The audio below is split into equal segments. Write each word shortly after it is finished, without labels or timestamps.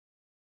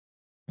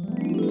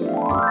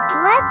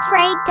Let's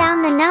write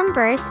down the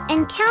numbers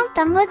and count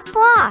them with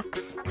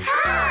blocks.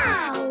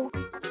 How?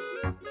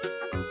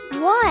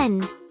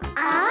 1.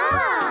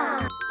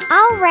 Ah!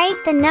 I'll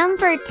write the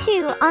number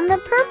 2 on the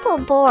purple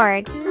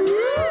board.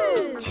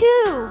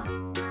 2.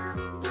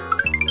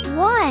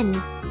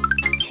 1,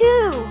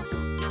 2.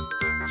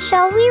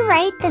 Shall we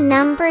write the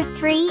number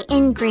 3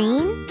 in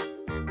green?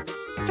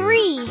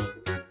 3.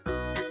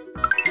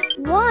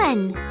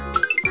 1,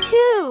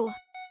 2,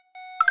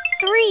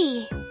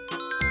 3.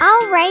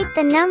 I'll write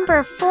the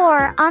number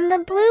 4 on the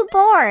blue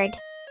board.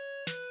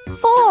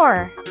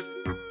 4.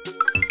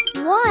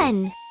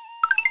 1,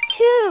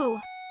 2,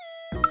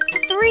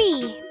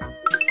 3,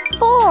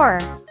 4.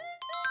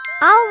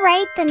 I'll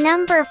write the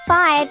number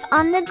 5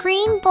 on the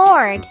green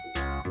board.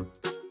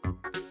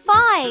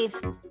 5.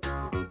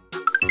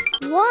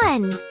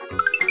 1,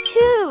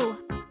 2,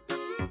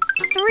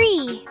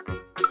 3,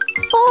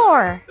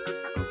 4.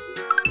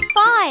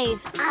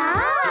 5.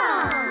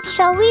 Ah!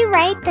 Shall we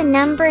write the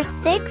number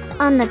 6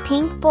 on the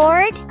pink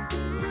board?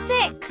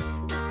 6.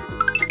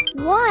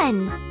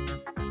 1,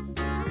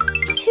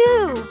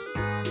 2,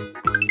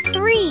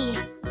 3,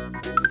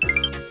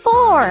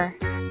 4,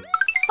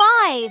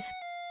 5,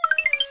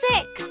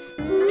 6.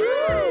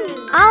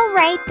 I'll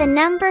write the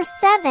number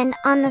 7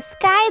 on the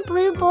sky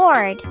blue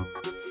board.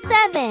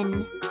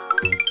 7.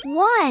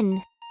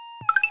 1,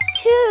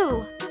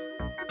 2,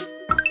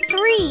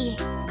 3,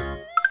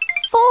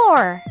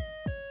 4,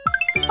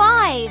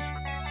 5,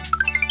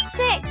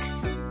 6,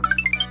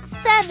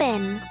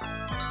 7.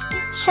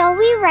 Shall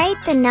we write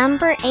the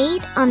number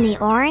 8 on the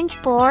orange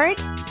board?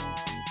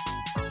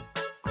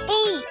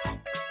 8.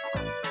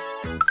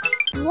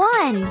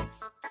 1,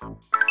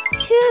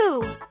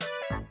 2,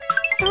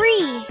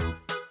 3,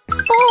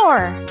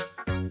 4,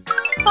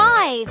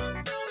 5,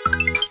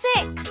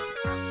 6,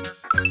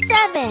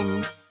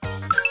 7,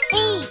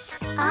 8.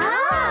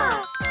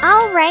 Ah!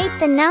 I'll write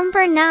the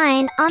number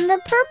 9 on the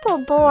purple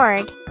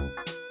board.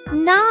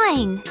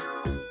 9.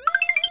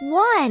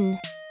 1,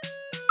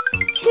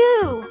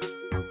 2,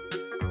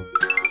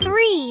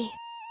 3,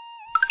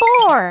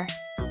 4,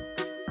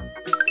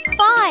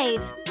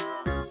 5,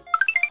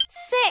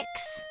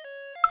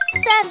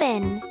 6,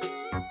 7,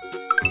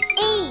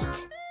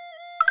 8,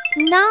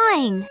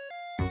 9.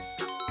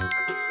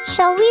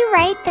 Shall we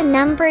write the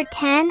number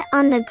 10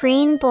 on the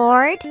green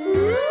board?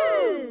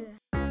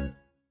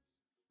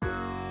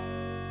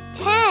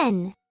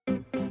 10.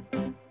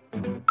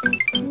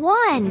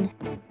 1,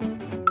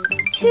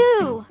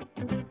 2,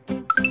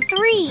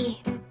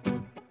 3,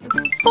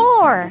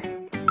 4,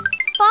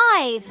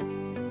 5,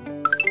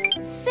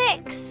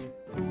 6,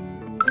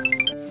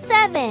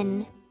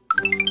 7,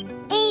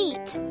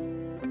 8,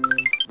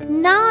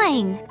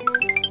 9,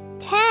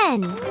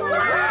 10.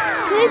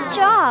 Good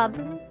job!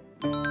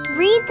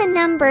 Read the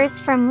numbers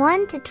from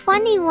 1 to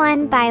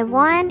 21 by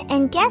 1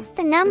 and guess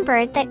the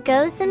number that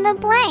goes in the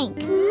blank.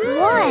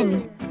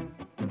 1,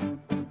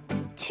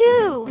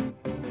 2,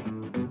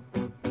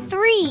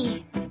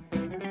 3.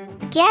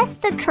 Guess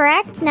the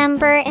correct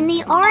number in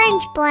the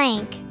orange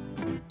blank.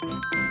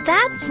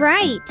 That's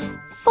right,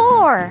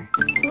 4.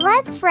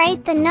 Let's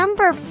write the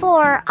number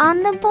 4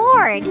 on the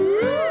board.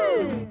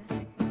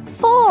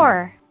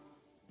 4.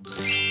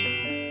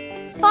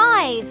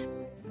 5,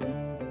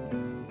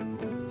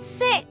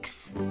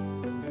 6.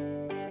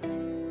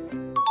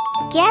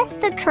 Guess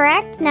the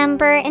correct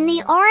number in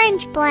the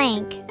orange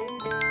blank.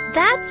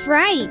 That's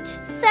right,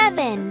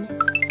 7.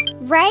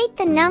 Write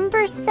the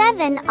number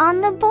 7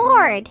 on the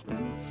board.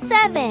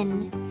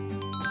 7.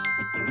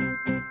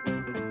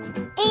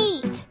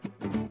 8.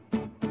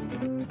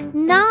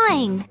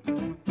 9.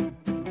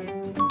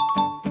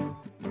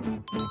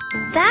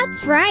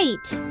 That's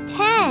right,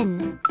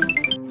 10.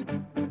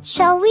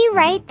 Shall we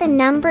write the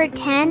number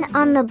 10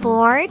 on the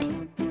board?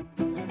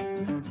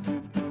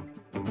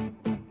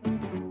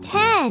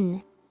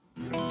 10.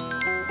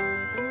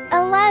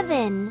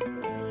 11.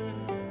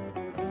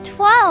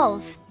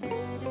 12.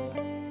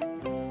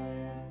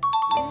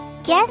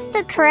 Guess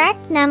the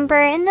correct number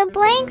in the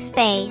blank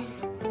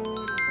space.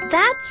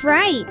 That's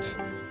right,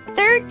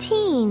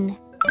 13.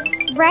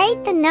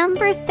 Write the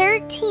number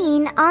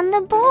 13 on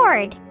the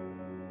board.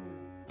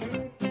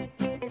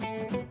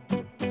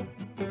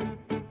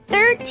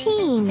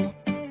 13.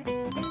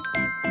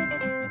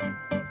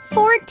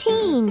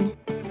 14.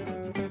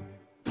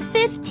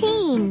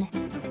 15.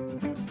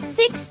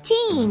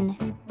 16.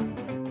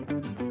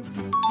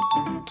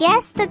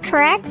 Guess the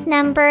correct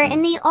number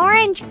in the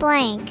orange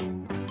blank.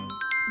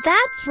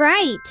 That's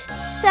right,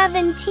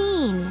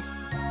 17.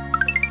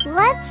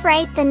 Let's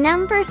write the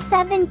number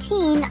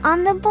 17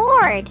 on the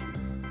board.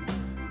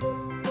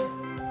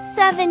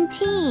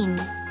 17.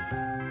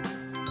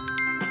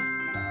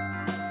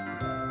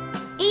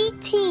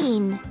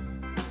 18.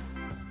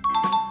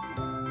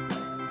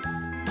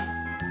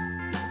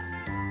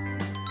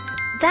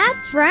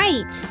 'That's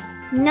right,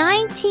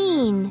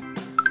 19.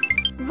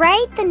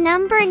 Write the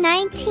number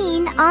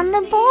 19 on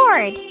the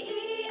board.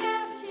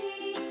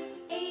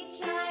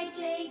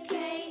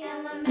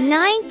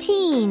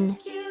 19.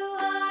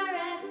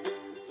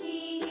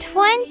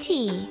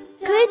 20.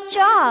 Good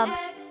job!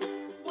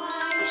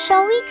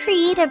 Shall we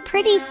create a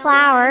pretty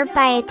flower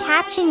by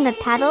attaching the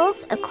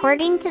petals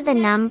according to the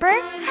number?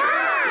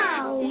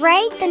 How?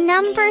 Write the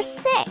number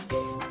 6.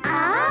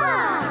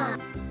 Ah!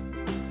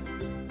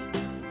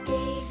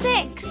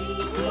 6.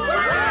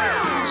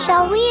 Wow!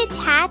 Shall we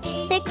attach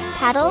 6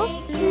 petals?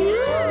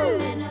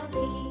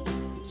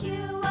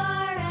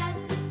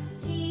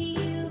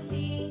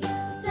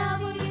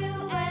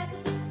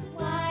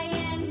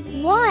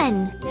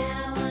 One,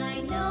 Now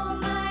I know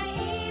my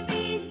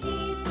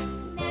ABCs.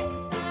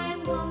 Next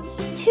time, won't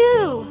you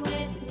 2,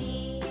 with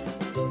me?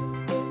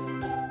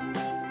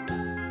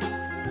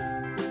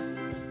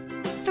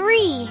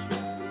 3,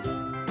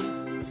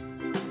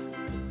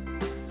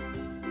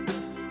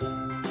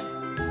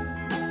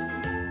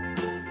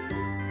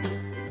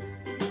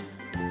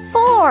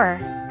 4,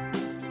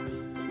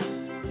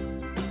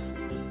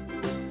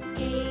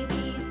 A, B,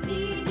 C,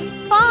 D,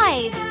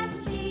 5,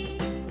 F, G,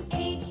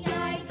 H,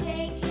 I, J,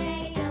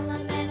 K, L,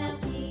 M, N, O,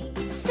 P,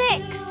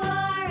 6. Q,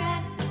 R,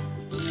 S,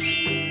 T,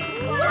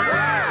 U,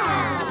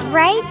 wow!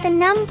 Write the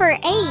number 8.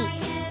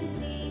 And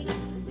Z.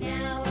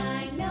 Now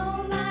I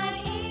know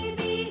my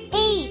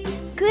ABCs.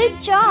 8.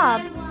 Good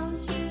job! Won't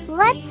you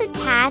Let's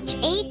attach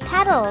 8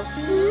 petals.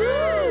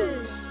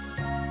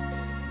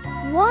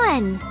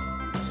 1,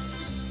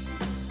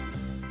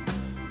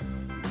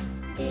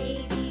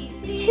 A, B,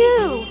 C, 2,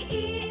 D,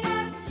 E,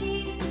 F, G,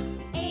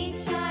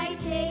 H, I,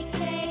 J,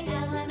 K,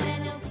 L, M,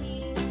 N, O, P,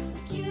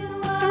 Q,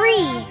 R, 3,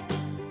 S,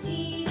 T,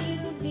 U,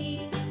 V,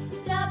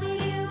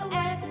 W,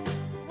 X,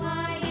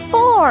 Y, and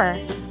 4,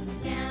 Z.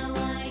 Now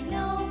I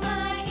know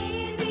my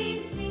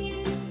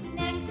ABCs.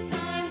 Next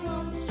time,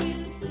 won't you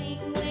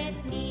sing with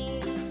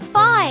me?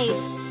 5,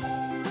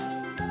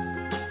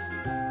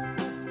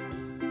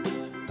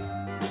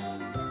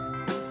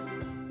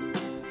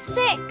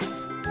 6,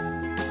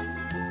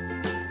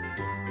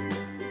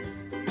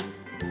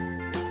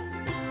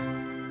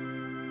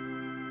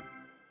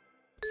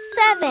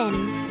 7,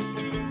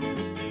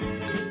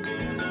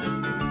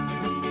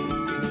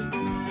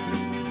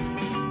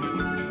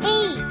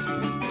 8.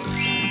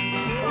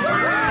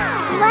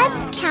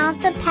 Let's count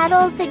the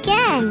petals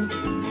again.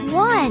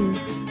 1,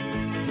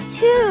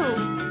 2,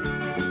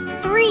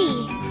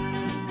 3,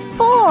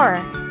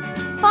 4,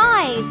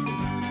 5,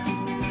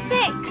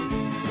 6.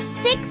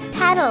 6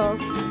 petals.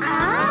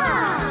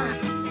 Ah!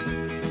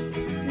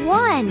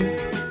 1,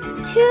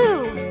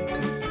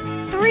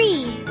 2,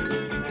 3,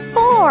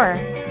 4,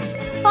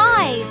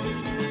 5,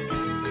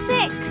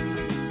 6,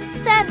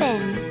 7,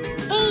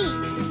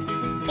 8.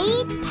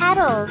 8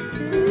 petals.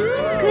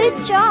 Good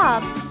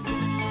job!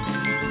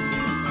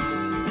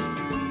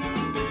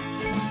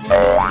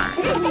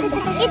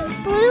 It's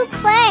blue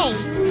clay.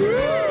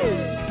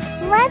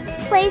 Let's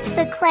place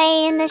the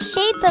clay in the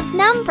shape of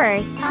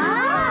numbers.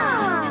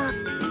 Ah!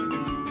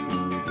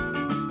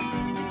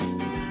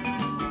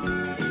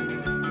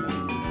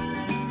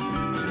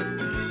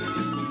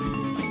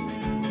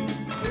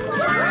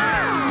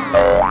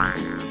 Wow!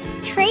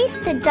 Trace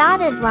the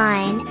dotted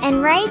line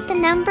and write the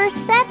number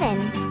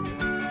 7.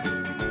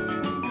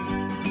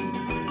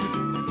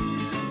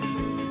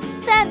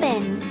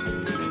 7.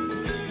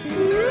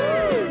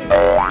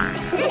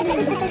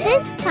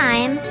 This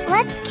time,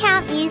 let's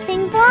count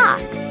using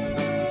blocks.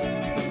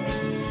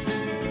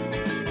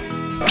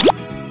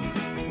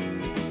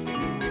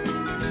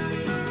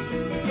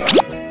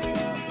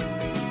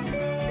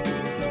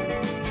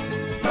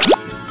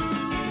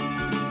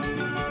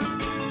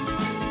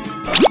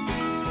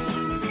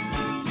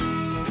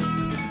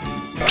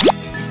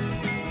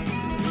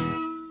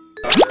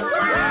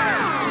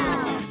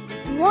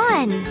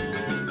 1,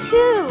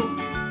 2,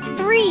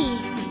 3,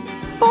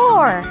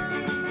 4,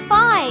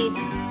 5,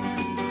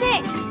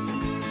 6,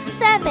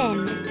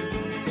 7.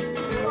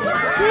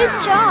 Good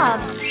job!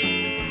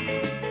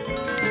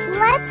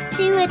 Let's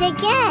do it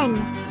again.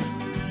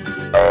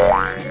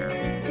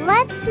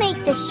 Let's make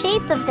the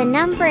shape of the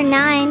number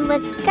 9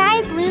 with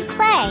sky blue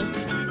clay.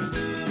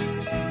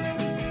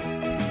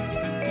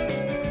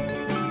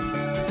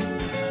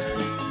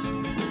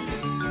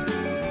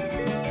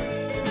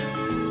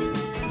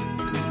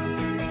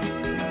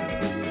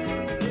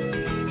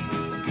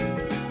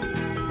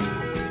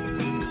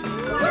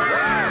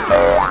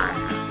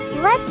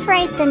 Let's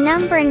write the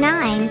number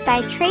 9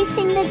 by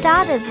tracing the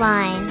dotted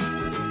line.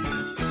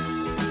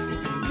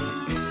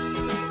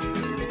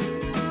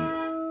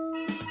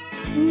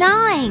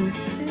 9.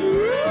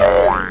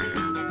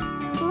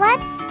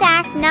 Let's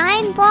stack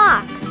 9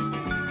 blocks.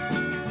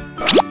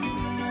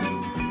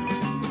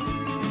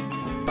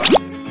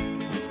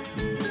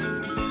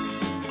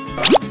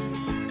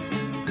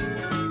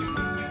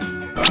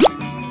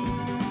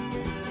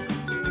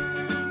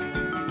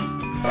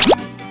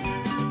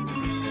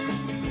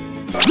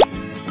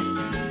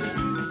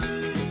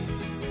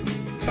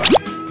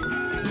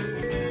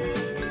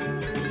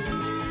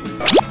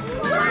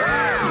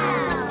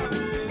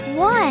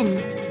 1,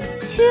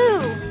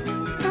 2,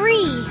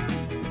 3,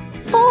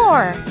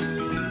 4,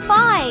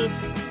 5,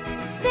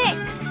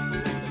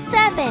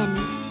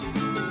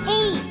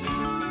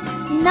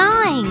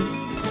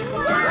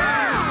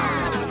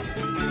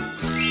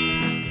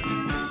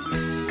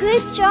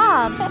 Good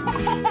job.